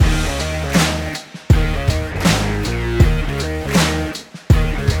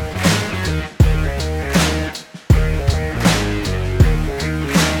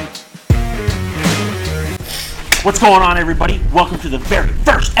What's going on, everybody? Welcome to the very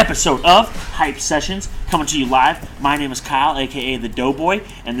first episode of Hype Sessions, coming to you live. My name is Kyle, a.k.a. the Doughboy,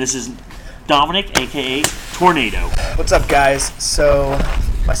 and this is Dominic, a.k.a. Tornado. What's up, guys? So,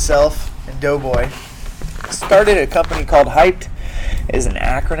 myself and Doughboy started a company called Hyped. It is an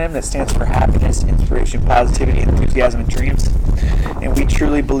acronym that stands for happiness, inspiration, positivity, enthusiasm, and dreams. And we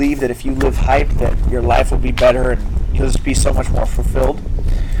truly believe that if you live hyped, that your life will be better and you'll just be so much more fulfilled.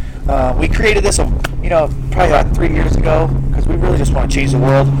 We created this, probably about 3 years ago because we really just want to change the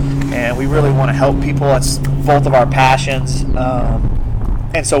world and we really want to help people. That's both of our passions.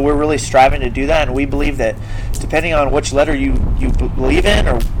 And so we're really striving to do that, and we believe that depending on which letter you believe in,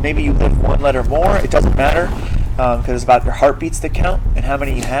 or maybe you live one letter more, it doesn't matter, because it's about your heartbeats that count and how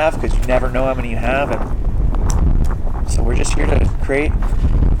many you have, because you never know how many you have. And so we're just here to create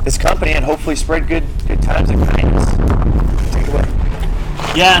this company and hopefully spread good times and kindness. Take it away.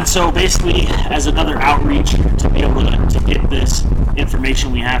 Yeah, and so basically, as another outreach to be able to get this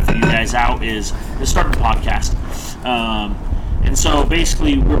information we have for you guys out, is to start a podcast. And so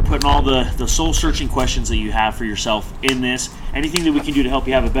basically, we're putting all the soul-searching questions that you have for yourself in this. Anything that we can do to help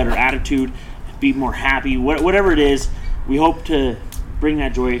you have a better attitude, be more happy, whatever it is, we hope to bring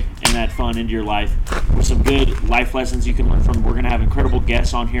that joy and that fun into your life with some good life lessons you can learn from. We're going to have incredible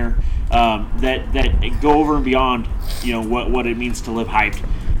guests on here that go over and beyond, what it means to live hyped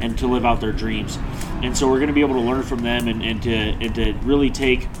and to live out their dreams. And so we're going to be able to learn from them and to really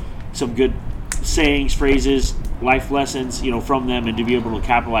take some good sayings, phrases, life lessons, from them, and to be able to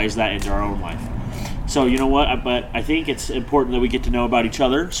capitalize that into our own life. So you know what? But I think it's important that we get to know about each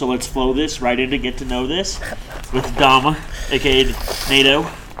other. So let's flow this right into get to know this with Dama, aka Nato.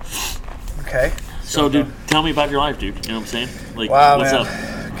 Okay. So, dude, tell me about your life, dude. You know what I'm saying? Wow, what's man. up?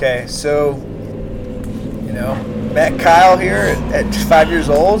 Okay, so met Kyle here at 5 years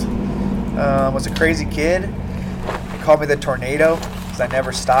old. Was a crazy kid. He called me the Tornado because I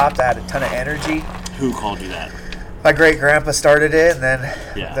never stopped. I had a ton of energy. Who called you that? My great-grandpa started it, and then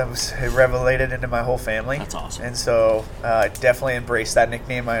it revelated into my whole family. That's awesome. And so I definitely embraced that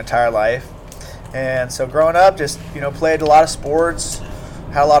nickname my entire life. And so growing up, just, played a lot of sports,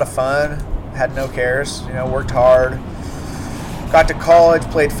 had a lot of fun, had no cares, worked hard. Got to college,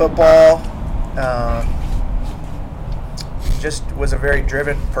 played football. Just was a very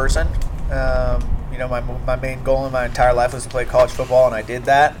driven person. My main goal in my entire life was to play college football, and I did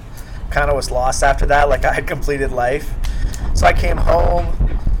that. Kind of was lost after that, like I had completed life. So I came home,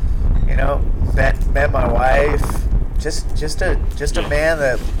 met my wife, just a man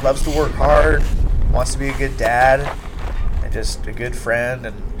that loves to work hard, wants to be a good dad, and just a good friend,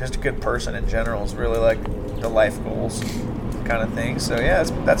 and just a good person in general is really like the life goals kind of thing. So yeah,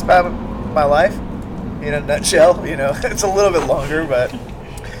 that's about my life in a nutshell. It's a little bit longer, but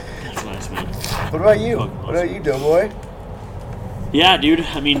That's nice, man. What about you? What about you, Doughboy? Yeah, dude.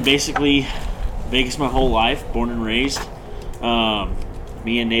 I mean, basically, Vegas my whole life, born and raised.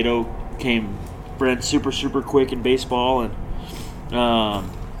 Me and Nato became friends super, super quick in baseball, and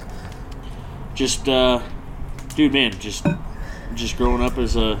just growing up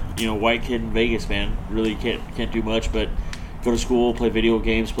as a white kid in Vegas, man. Really can't do much but go to school, play video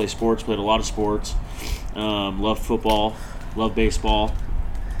games, play sports. Played a lot of sports. Loved football, loved baseball.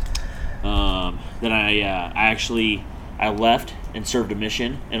 Then I left and served a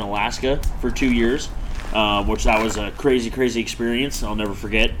mission in Alaska for 2 years, which that was a crazy, crazy experience. I'll never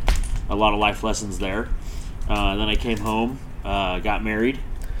forget. A lot of life lessons there. Then I came home, got married.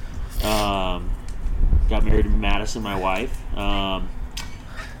 Got married to Madison, my wife.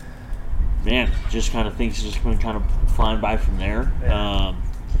 Just kind of things just been kind of flying by from there.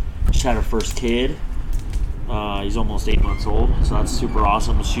 Just had our first kid. He's almost 8 months old, so that's super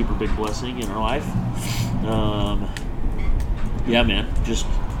awesome. A super big blessing in our life. Yeah, man, just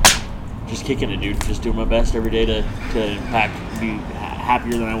kicking it, dude. Just doing my best every day to impact, be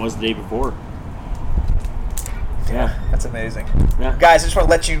happier than I was the day before. Yeah, that's amazing. Yeah. Guys, I just want to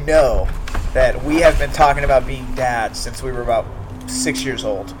let you know that we have been talking about being dads since we were about 6 years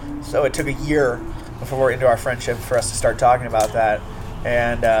old. So it took a year before we're into our friendship for us to start talking about that.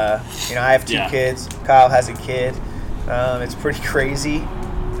 And I have two kids. Kyle has a kid. It's pretty crazy.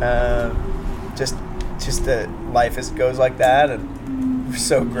 Just that life goes like that, and we're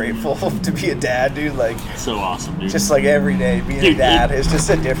so grateful to be a dad, dude. Like, so awesome, dude. Just like every day being a dad is just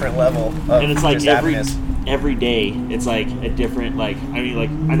a different level of and it's like happiness. Every day it's like a different, I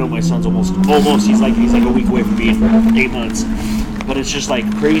know my son's almost he's like a week away from being 8 months, but it's just like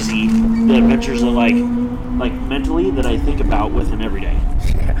crazy the adventures of like mentally that I think about with him every day.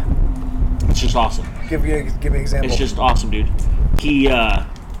 Yeah. It's just awesome. Give me an example. It's just awesome, dude.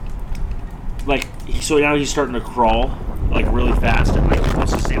 so now he's starting to crawl like really fast, and like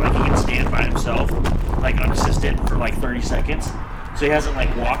supposed to say like he can stand by himself like unassisted for like 30 seconds. So he hasn't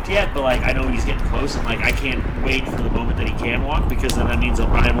like walked yet, but like I know he's getting close, and like I can't wait for the moment that he can walk, because then that means I'm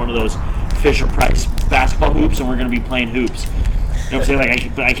buying one of those Fisher-Price basketball hoops, and we're going to be playing hoops. You know what I'm saying?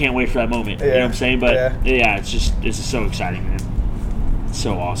 Like I can't wait for that moment. Yeah. You know what I'm saying? But Yeah. it's just so exciting, man. It's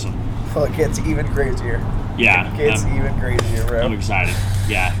so awesome. Well, it gets even crazier. Yeah. It gets even crazier, bro. I'm excited.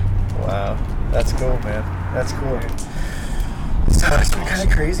 Yeah. Wow. That's cool, man. That's cool. So it's been kind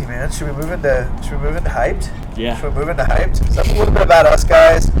of crazy, man. Should we move into hyped? Yeah. Should we move into hyped? So a little bit about us,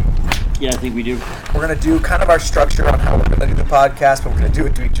 guys. Yeah, I think we do. We're going to do kind of our structure on how we're going to do the podcast, but we're going to do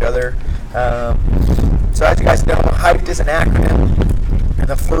it to each other. So as you guys know, hyped is an acronym, and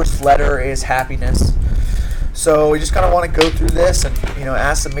the first letter is happiness. So we just kind of want to go through this and,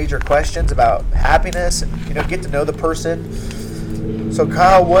 ask some major questions about happiness and, get to know the person. So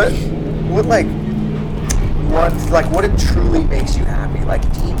Kyle, what it truly makes you happy, like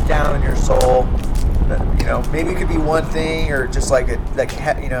deep down in your soul? Maybe it could be one thing, or just like an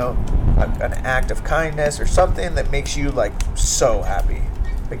act of kindness or something that makes you like so happy,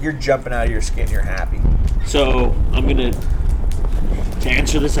 like you're jumping out of your skin, you're happy. So to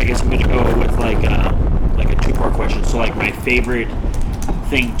answer this, I guess I'm gonna go with like a two-part question. So like my favorite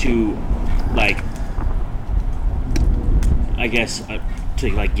thing to like, I guess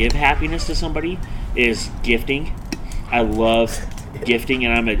to like give happiness to somebody is gifting. I love gifting,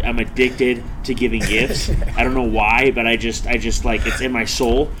 and I'm addicted to giving gifts. I don't know why, but I just like, it's in my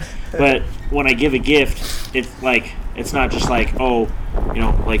soul. But when I give a gift, it's like, it's not just like, oh,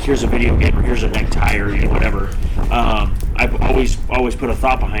 like here's a video game or here's a necktie or whatever. I've always put a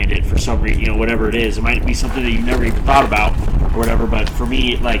thought behind it for some reason, whatever it is. It might be something that you never even thought about or whatever, but for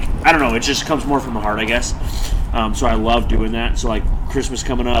me, like, I don't know, it just comes more from the heart, I guess. So I love doing that. So like Christmas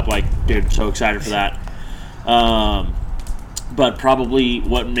coming up, like, dude, so excited for that. But probably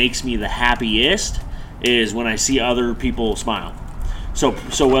what makes me the happiest is when I see other people smile. So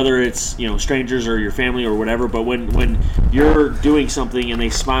whether it's strangers or your family or whatever, but when you're doing something and they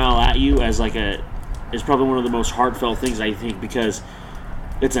smile at you as like it's probably one of the most heartfelt things, I think, because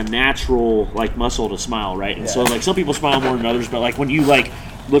it's a natural like muscle to smile, right? And so like some people smile more than others, but like when you like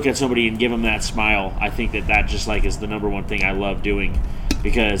look at somebody and give them that smile, I think that just like is the number one thing I love doing,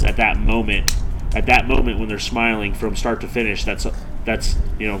 because at that moment when they're smiling from start to finish, that's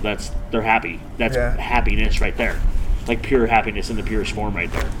they're happy. That's happiness right there. Like pure happiness in the purest form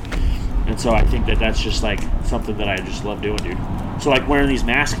right there. And so I think that's just like something that I just love doing, dude. So like wearing these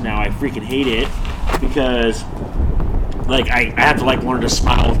masks now, I freaking hate it, because like I have to like learn to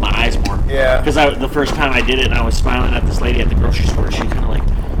smile with my eyes more. Yeah. Because the first time I did it, and I was smiling at this lady at the grocery store, she kind of like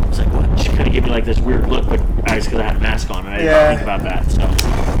was like, what? She kind of gave me like this weird look, but because I had a mask on, and I didn't think about that. So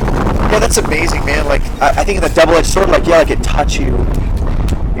yeah, that's amazing, man. Like I think in the double-edged sword, like it touch you.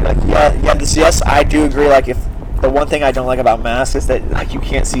 You're like yes, I do agree. Like if the one thing I don't like about masks is that like you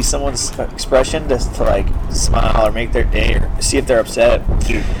can't see someone's expression just to like smile or make their day or see if they're upset.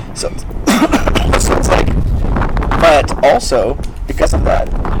 Dude. So it's like, but also because of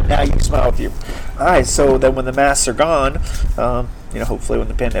that, now you can smile with your eyes. So that when the masks are gone, hopefully when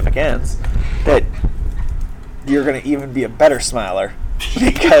the pandemic ends, that you're going to even be a better smiler,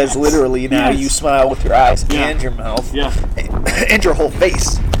 because literally now you smile with your eyes and your mouth and your whole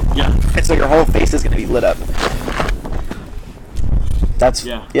face. Yeah. And so your whole face is going to be lit up. That's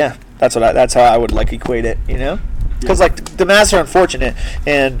that's how I would like equate it, because like the masks are unfortunate,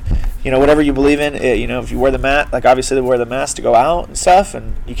 and whatever you believe in, if you wear the mask, like obviously they wear the mask to go out and stuff,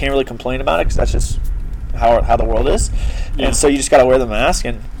 and you can't really complain about it because that's just how the world is. And so you just got to wear the mask,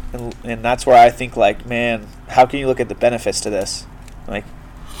 and that's where I think like, man, how can you look at the benefits to this? Like,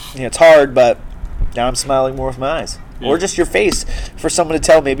 it's hard, but now I'm smiling more with my eyes. Or just your face, for someone to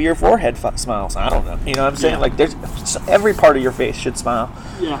tell. Maybe your forehead smiles. I don't know. You know what I'm saying? Like, there's every part of your face should smile.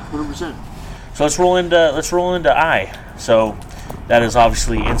 Yeah, 100%. So let's roll into I. So that is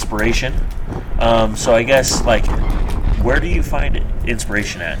obviously inspiration. So I guess like, where do you find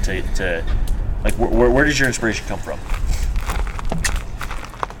inspiration at? To like, where does your inspiration come from?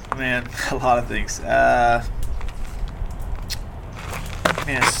 Man, a lot of things.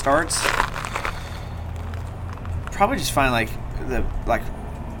 It starts. Probably just find I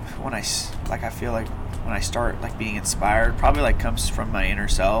feel like when I start like being inspired, probably like comes from my inner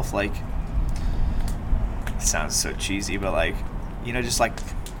self. Like, it sounds so cheesy, but like, just like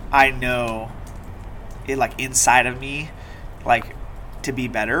I know it like inside of me, like to be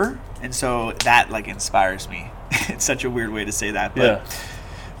better, and so that like inspires me. It's such a weird way to say that, but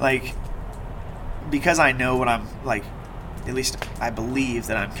like because I know what I'm like at least I believe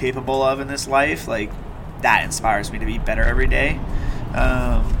that I'm capable of in this life, like that inspires me to be better every day,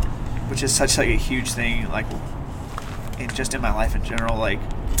 which is such like a huge thing, like just in my life in general. Like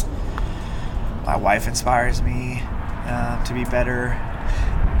my wife inspires me to be better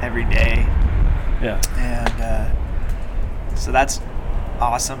every day. Yeah. And so that's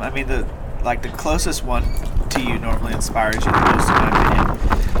awesome. I mean, the closest one to you normally inspires you the most, in my opinion.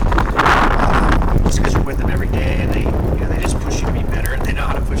 Just because you're with them every day, and they just push you to be better, and they know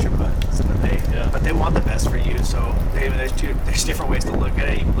how to push your buttons, but they want the best for you. So there's different ways to look at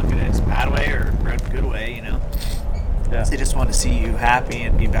it. You can look at it as a bad way or a good way, Yeah. They just want to see you happy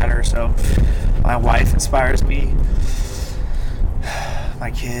and be better. So my wife inspires me.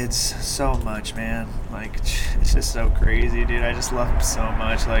 My kids so much, man. Like, it's just so crazy, dude. I just love them so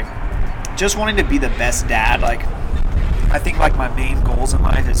much. Like, just wanting to be the best dad. Like, I think like my main goals in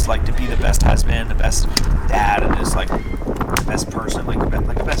life is like to be the best husband, the best dad, and just like the best person, like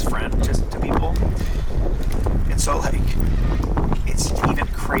a best friend, just to people. And so like, it's even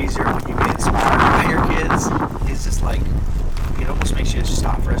crazier when you get inspired by your kids. It's just like, it almost makes you just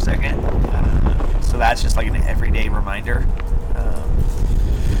stop for a second. So that's just like an everyday reminder.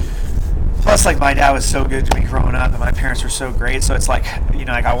 Plus, like, my dad was so good to me growing up, and my parents were so great. So it's like,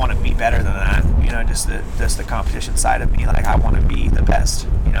 like I want to be better than that. Just the competition side of me. Like, I want to be the best.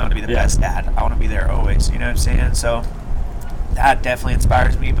 To be the best dad. I want to be there always. You know what I'm saying? So that definitely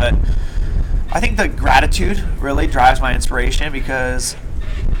inspires me. But I think the gratitude really drives my inspiration because,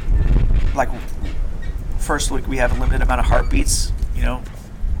 like, first, we have a limited amount of heartbeats,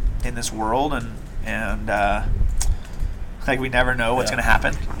 in this world, and like, we never know what's going to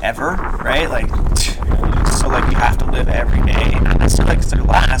happen ever, right? Like, so like, you have to live every day, not necessarily because they're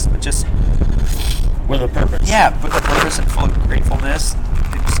last, but just with a purpose. Yeah, with a purpose and full of gratefulness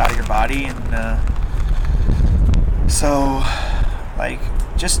inside of your body, and so like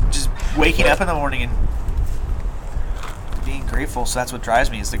just waking up in the morning and being grateful. So that's what drives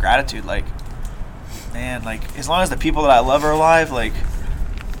me, is the gratitude. Like, man, like, as long as the people that I love are alive, like,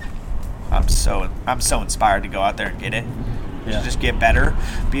 I'm so inspired to go out there and get it. Yeah. To just get better,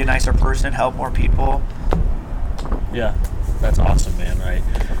 be a nicer person, help more people. Yeah, that's awesome, man. Right?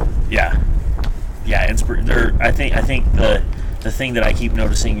 Yeah. I think the thing that I keep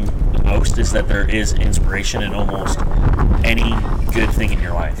noticing the most is that there is inspiration in almost any good thing in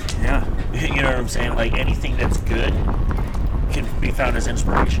your life. Yeah. You know what I'm saying? Like, anything that's good can be found as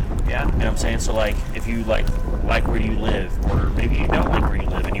inspiration. Yeah. You know what I'm saying? So, like, if you like where you live, or maybe you don't like where you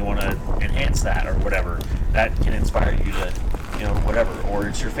live and you want to enhance that or whatever, that can inspire you to, whatever. Or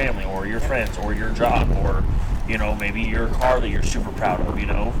it's your family, or your friends, or your job, or, maybe your car that you're super proud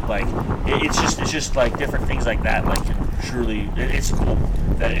of, like, it's just like different things like that, like, can truly, it's cool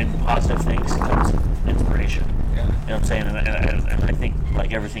that in positive things comes inspiration. Yeah. You know what I'm saying? And I think,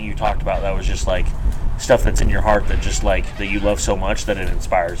 like, everything you talked about, that was just like stuff that's in your heart that just, like, that you love so much that it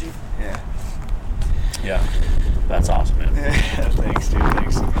inspires you. Yeah. Yeah. That's awesome, man. Thanks, dude.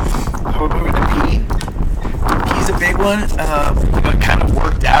 Thanks. We're moving to P. P's a big one. It kind of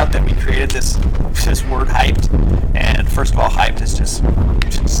worked out that we created this word, hyped. And first of all, hyped is just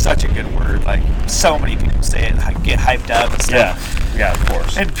such a good word. Like, so many people say it, get hyped up and stuff. Yeah, of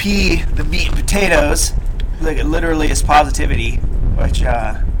course. And P, the meat and potatoes, like, it literally is positivity, which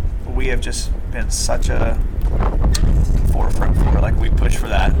we have just been such a forefront for. Like, we push for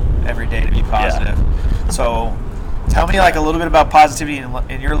that every day to be positive. Yeah. So tell me, like, a little bit about positivity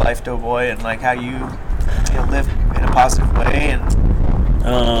in your life, Doughboy, and like how you live in a positive way,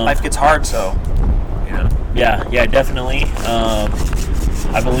 and life gets hard, so Yeah, definitely.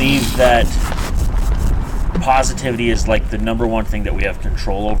 I believe that positivity is like the number one thing that we have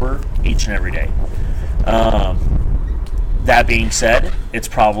control over each and every day. That being said, it's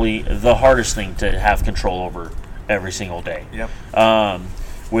probably the hardest thing to have control over every single day. Yep.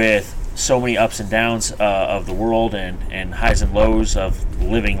 With so many ups and downs of the world, and highs and lows of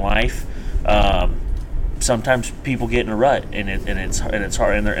living life, sometimes people get in a rut, and it's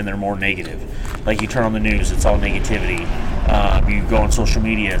hard, and they're more negative. Like, you turn on the news, it's all negativity. You go on social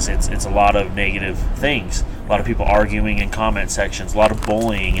media, it's a lot of negative things. A lot of people arguing in comment sections, a lot of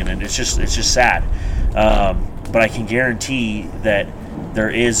bullying, and it's just sad. But I can guarantee that there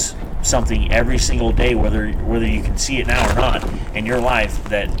is something every single day, whether you can see it now or not, in your life,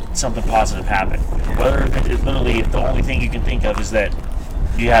 that something positive happened. Whether it's literally the only thing you can think of is that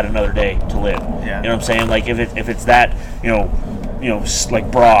you had another day to live. Yeah. You know what I'm saying? Like, if it's that,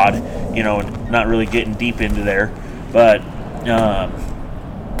 like, broad, not really getting deep into there, but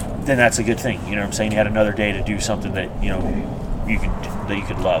then that's a good thing. You know what I'm saying? You had another day to do something that you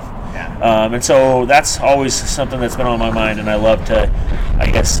could love. Yeah. And so that's always something that's been on my mind, and I love to. I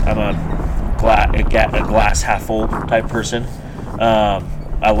guess I'm a glass half full type person.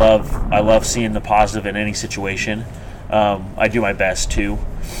 I love seeing the positive in any situation. I do my best too,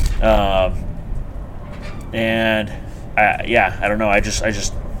 and I don't know. I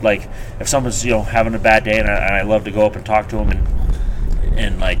just like if someone's having a bad day, and I love to go up and talk to them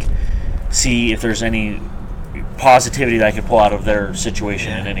and like see if there's any positivity that I can pull out of their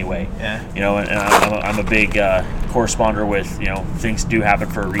situation in any way. Yeah. And I'm a big corresponder with things do happen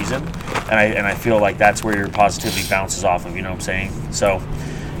for a reason, and I feel like that's where your positivity bounces off of. You know what I'm saying? So,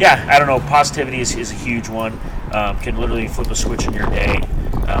 yeah, I don't know. Positivity is a huge one. Can literally flip a switch in your day.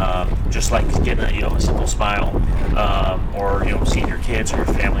 Just like getting a simple smile, or seeing your kids or your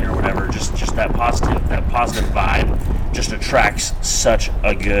family or whatever. Just that positive vibe just attracts such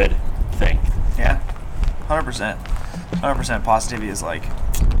a good thing. Yeah. 100%. Positivity is like,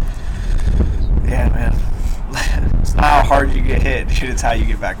 yeah, man. It's not how hard you get hit, dude. It's how you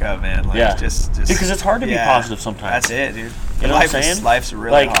get back up, man. Like, yeah. Just because it's hard to be positive sometimes. That's it, dude. You know what I'm saying? Life's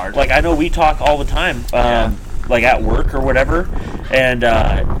really hard. Like I know we talk all the time, like at work or whatever, and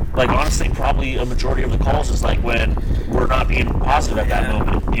like honestly, probably a majority of the calls is like when we're not being positive at that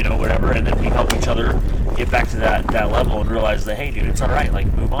moment, whatever, and then we help each other get back to that level and realize that, hey, dude, it's all right.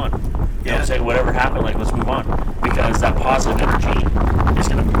 Like, move on. You know what I'm saying? Whatever happened, like, let's move on, because that positive energy is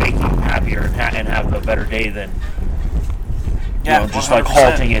going to make you happier and have a better day than just 100%. like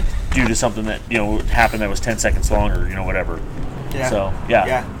halting it due to something that happened that was 10 seconds long or whatever. Yeah. So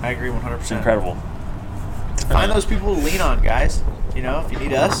I agree 100%. It's incredible. Find those people to lean on, guys. If you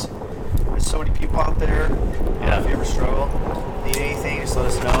need us, there's so many people out there. If you ever struggle, need anything, just let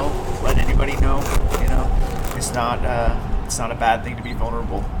us know. Let anybody know. It's not a bad thing to be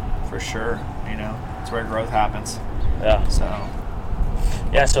vulnerable, for sure. It's where growth happens. Yeah.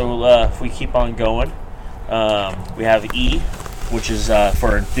 So if we keep on going, we have E, which is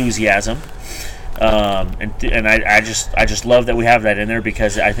for enthusiasm. And I just love that we have that in there,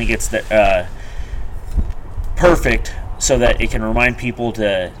 because I think it's perfect so that it can remind people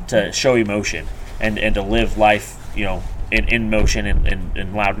to show emotion and to live life, in motion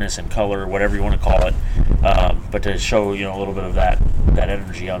and loudness and color, whatever you want to call it, but to show a little bit of that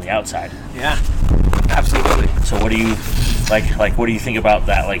energy on the outside. Yeah, absolutely. So what do you like? What do you think about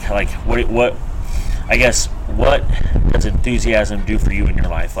that? Like what? I guess what does enthusiasm do for you in your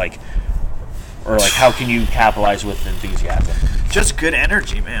life? Or how can you capitalize with enthusiasm? Just good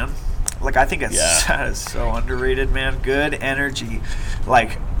energy, man. I think that is so underrated, man. Good energy,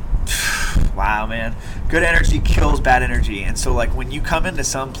 wow, man. Good energy kills bad energy. And so, when you come into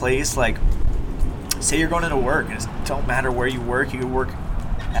some place, say you're going into work, and it don't matter where you work. You can work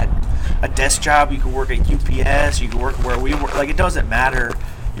at a desk job. You can work at UPS. You can work where we work. It doesn't matter.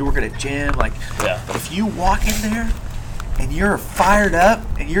 You work at a gym. If you walk in there and you're fired up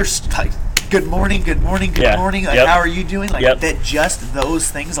and you're good morning. How are you doing? That just those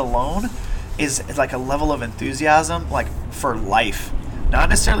things alone is like a level of enthusiasm, for life. Not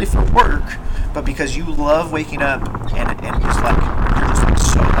necessarily for work, but because you love waking up and you're just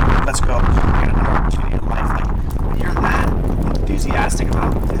so let's go. You're gonna have an opportunity in life. When you're that enthusiastic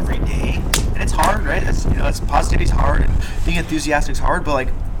about every day, and it's hard, right? It's positivity's hard, and being enthusiastic is hard, but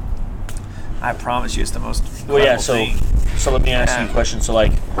I promise you, it's the most incredible thing. So let me ask you a question. So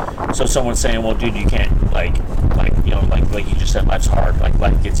someone's saying, well, dude, you can't like you just said, life's hard.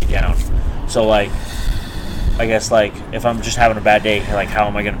 Life gets you down. So I guess if I'm just having a bad day, how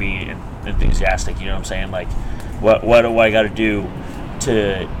am I going to be enthusiastic? You know what I'm saying? What do I got to do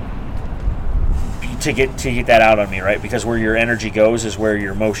to get that out on me, right? Because where your energy goes is where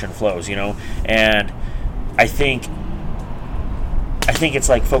your emotion flows, And I think it's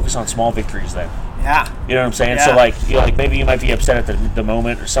focus on small victories then. Yeah. You know what I'm saying? Yeah. So maybe you might be upset at the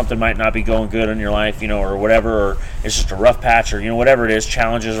moment, or something might not be going good in your life, or whatever, or it's just a rough patch, or whatever it is.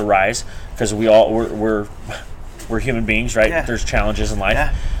 Challenges arise because we're human beings, right? Yeah. There's challenges in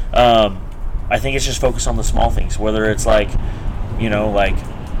life. Yeah. I think it's just focus on the small things, whether it's dude,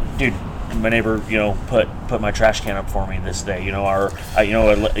 my neighbor, put my trash can up for me this day, or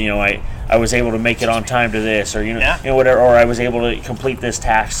I was able to make it on time to this, or whatever, or I was able to complete this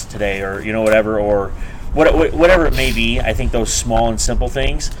task today, or whatever, or whatever it may be. I think those small and simple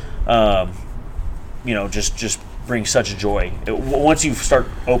things, just bring such joy once you start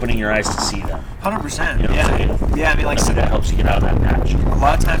opening your eyes to see them. 100%. Yeah. I mean, that helps you get out of that patch. A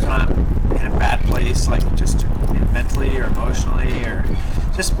lot of times when I'm in a bad place, just mentally or emotionally, or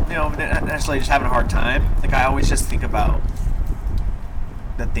just not necessarily just having a hard time, I always just think about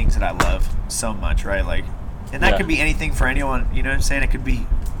the things that I love so much, right? and that Yeah. could be anything for anyone. You know what I'm saying? It could be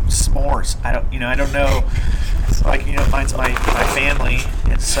s'mores. I don't know. Like, mine's my family,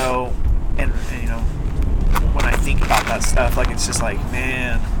 and so, and when I think about that stuff, like, it's just like,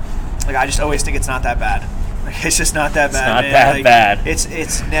 man, like, I just always think it's not that bad. Like, it's just not that bad. not man. that Like, bad.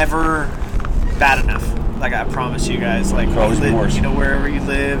 It's never bad enough. Like, I promise you guys. Like, It could always be worse. Wherever you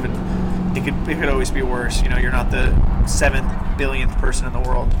live, and it could always be worse. You're not the 7 billionth person in the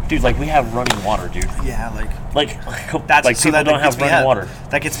world. Dude, like, we have running water, dude. Yeah, Like that's like so people that don't gets have me running up. water.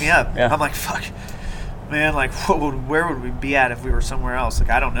 That gets me up. Yeah. I'm like, fuck, man. Like, where would we be at if we were somewhere else? Like,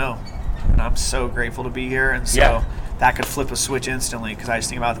 I don't know. And I'm so grateful to be here, and so Yeah. that could flip a switch instantly because I just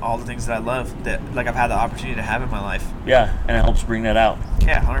think about all the things that I love that, like, I've had the opportunity to have in my life. Yeah, and it helps bring that out.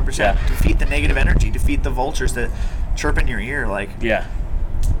 Yeah, 100%. Yeah. Defeat the negative energy. Defeat the vultures that chirp in your ear. Like, Yeah,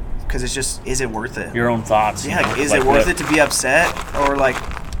 because it's just, is it worth it? your own thoughts. Yeah, like, is it worth it to be upset? Or, like,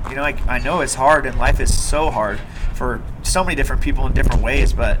 like, I know it's hard, and life is so hard for so many different people in different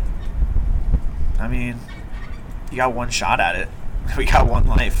ways, but I mean, you got one shot at it. We got one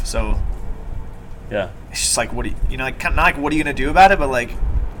life, so Yeah. it's just like, what do you, like, kind of not like, what are you gonna do about it, but like,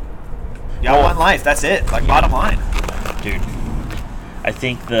 you got one life. That's it. Like, bottom line. Dude, I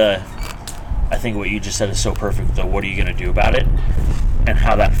think what you just said is so perfect. Though, what are you gonna do about it, and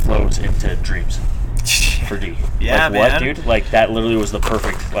how that flows into dreams for D. Yeah, like, what, man. dude? Like, that literally was the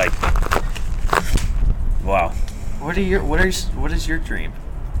perfect. Like, wow. What is your dream?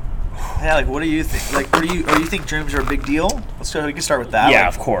 Yeah, like, what do you think? Like, or you think dreams are a big deal? We can start with that. Yeah,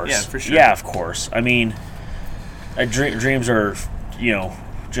 Like, of course. Yeah, for sure. Yeah, of course. I mean, dreams are,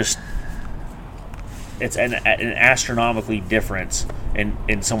 just it's an astronomically difference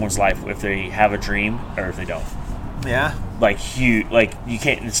in someone's life if they have a dream or if they don't. Yeah. Like, huge. Like, you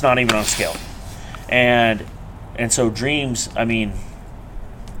can't. It's not even on scale. And so dreams. I mean,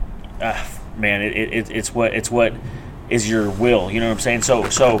 man, it's what is your will. You know what I'm saying? So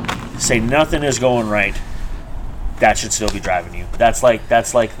say nothing is going right. That should still be driving you. That's like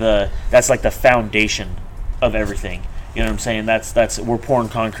the foundation of everything. You know what I'm saying? That's we're pouring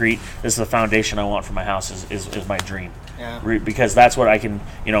concrete. This is the foundation I want for my house. Is my dream. Yeah. Because that's what I can.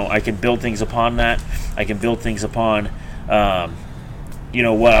 I can build things upon that. I can build things upon.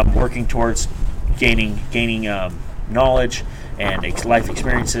 What I'm working towards, gaining knowledge and life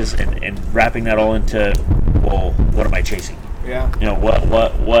experiences, and wrapping that all into, well, what am I chasing? Yeah.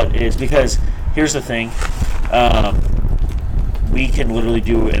 What is, because here's the thing, we can literally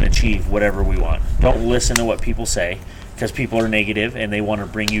do and achieve whatever we want. Don't listen to what people say, because people are negative and they want to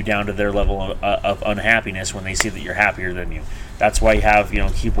bring you down to their level of unhappiness when they see that you're happier than you. That's why you have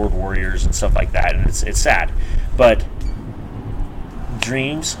keyboard warriors and stuff like that, and it's sad. But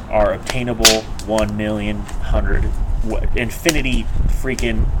dreams are obtainable 1,000,000, 100, infinity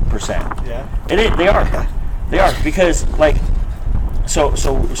freaking percent. Yeah. They are, because, like, so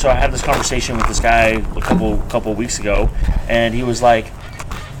I had this conversation with this guy a couple weeks ago, and he was like,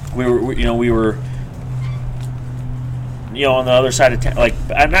 we were on the other side of town, like,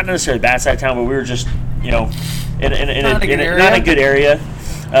 not necessarily bad side of town, but we were just in not a good area,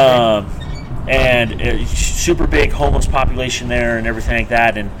 and a super big homeless population there and everything like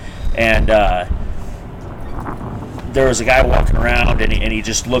that, and there was a guy walking around, and he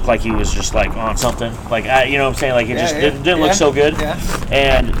just looked like he was just like on something, like, you know what I'm saying, like, it just didn't look so good. Yeah.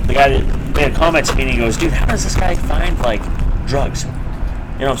 And the guy made a comment to me, and he goes, "Dude, how does this guy find, like, drugs?" You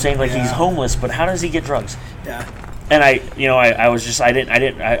know what I'm saying? Like, Yeah. he's homeless, but how does he get drugs? Yeah. And I was just,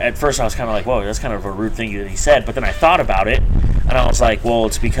 at first I was kind of like, whoa, that's kind of a rude thing that he said. But then I thought about it, and I was like, well,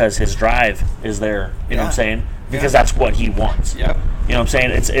 it's because his drive is there. You know what I'm saying? Because that's what he wants. Yep. You know what I'm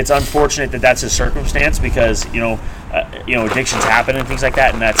saying? It's unfortunate that that's his circumstance, because addictions happen and things like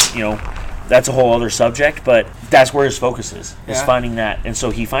that, and that's a whole other subject. But that's where his focus is finding that, and so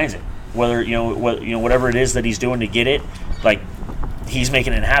he finds it. Whether whatever it is that he's doing to get it, like, he's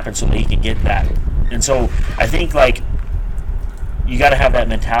making it happen so that he can get that. And so I think, like, you got to have that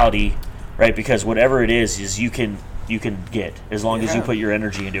mentality, right? Because whatever it is you can get, as long as you put your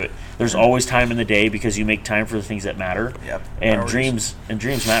energy into it. There's always time in the day, because you make time for the things that matter. Yep. And dreams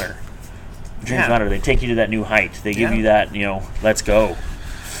matter. Dreams matter. They take you to that new height. They give you that, let's go.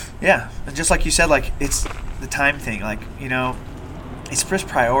 Yeah, and just like you said, like, it's the time thing. Like, it's just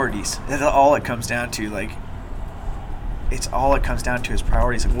priorities. That's all it comes down to. Like, it's all it comes down to is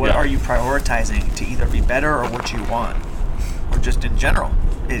priorities. Like, what are you prioritizing to either be better or what you want, or just in general?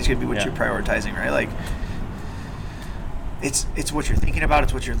 It's gonna be what you're prioritizing, right? Like, it's what you're thinking about.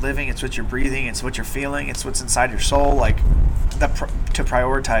 It's what you're living. It's what you're breathing. It's what you're feeling. It's what's inside your soul. Like, to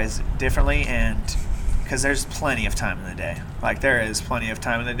prioritize differently, and because there's plenty of time in the day. Like, there is plenty of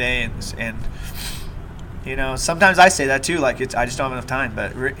time in the day, and You know, sometimes I say that too, like I just don't have enough time.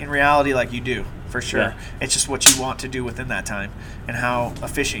 But in reality, like you do, for sure. Yeah. It's just what you want to do within that time and how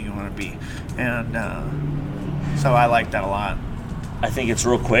efficient you want to be. And so I like that a lot. I think it's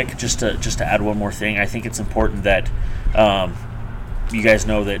real quick, just to add one more thing. I think it's important that you guys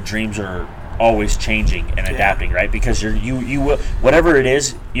know that dreams are always changing and adapting, right? Because you will, whatever it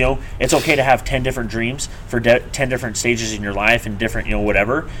is, you know, it's okay to have 10 different dreams for 10 different stages in your life and different, you know,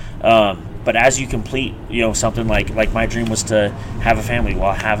 whatever. But as you complete, you know, something like my dream was to have a family. Well,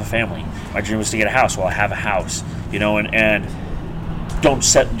 I have a family. My dream was to get a house. Well, I have a house. You know, and don't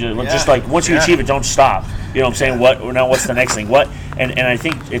set just like once you achieve it, don't stop. You know what I'm saying? What's the next thing? And I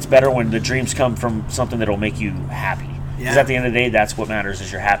think it's better when the dreams come from something that'll make you happy. Because at the end of the day, that's what matters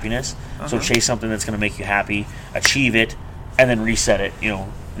is your happiness. So chase something that's going to make you happy, achieve it, and then reset it. You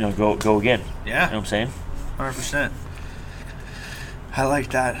know, go again. Yeah. You know what I'm saying? 100%. I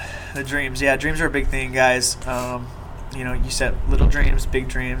like that. The dreams. Yeah, dreams are a big thing, guys. You know, you set little dreams, big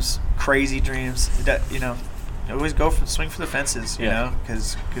dreams, crazy dreams. You know, always swing for the fences. You know,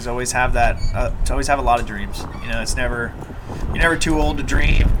 because always have that. To always have a lot of dreams. You know, you're never too old to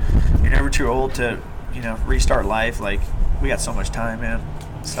dream. You're never too old to, you know, restart life. Like, we got so much time, man.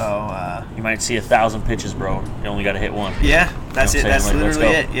 So you might see 1,000 pitches, bro. You only got to hit one. Yeah, that's it. That's like, literally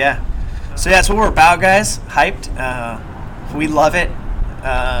it. Yeah. So that's what we're about, guys. Hyped. We love it.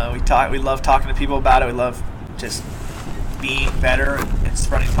 We love talking to people about it. We love just being better and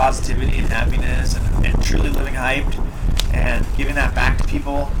spreading positivity and happiness and truly living hyped and giving that back to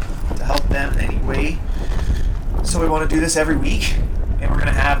people to help them in any way. So we want to do this every week. And we're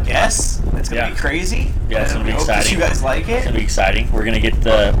gonna have guests. It's gonna be crazy. Yeah, it's gonna be exciting. Hope you guys like it. It's gonna be exciting. We're gonna get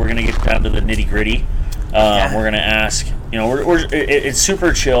down to the nitty gritty. We're gonna ask. You know, it's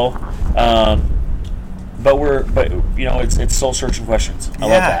super chill. But you know, it's soul searching questions. I love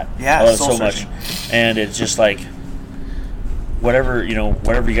that. Yeah, I love it so searching. much. And it's just like whatever you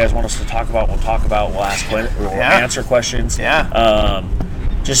guys want us to talk about, we'll talk about. We'll ask. We'll answer questions. Yeah.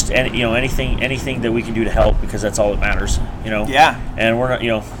 Just anything that we can do to help, because that's all that matters, you know. Yeah. And we're not, you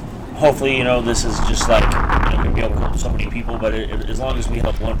know, hopefully, you know, this is just like, you know, gonna be able to help so many people. But as long as we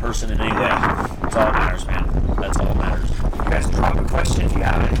help one person in any way, that's all that matters, man. That's all that matters. You guys drop a question if you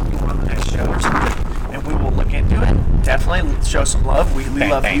have it. You want the next show or something, and we will look into it. Definitely show some love. We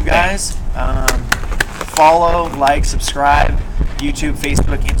love you guys. Follow, like, subscribe. YouTube,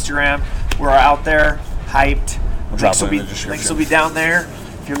 Facebook, Instagram. We're out there, hyped. We'll drop it in the description. Links will be down there.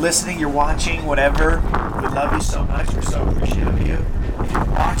 If you're listening, you're watching, whatever, we love you so much. We're so appreciative of you. If you're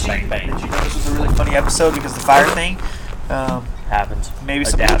watching, did you know this was a really funny episode because of the fire thing? Happens. Maybe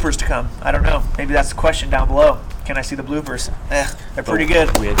some bloopers to come. I don't know. Maybe that's the question down below. Can I see the bloopers? They're pretty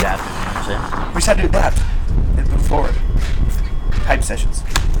good. We adapt. You know what I'm saying? We just had to adapt and move forward. Hype sessions.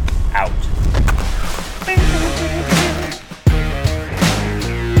 Out.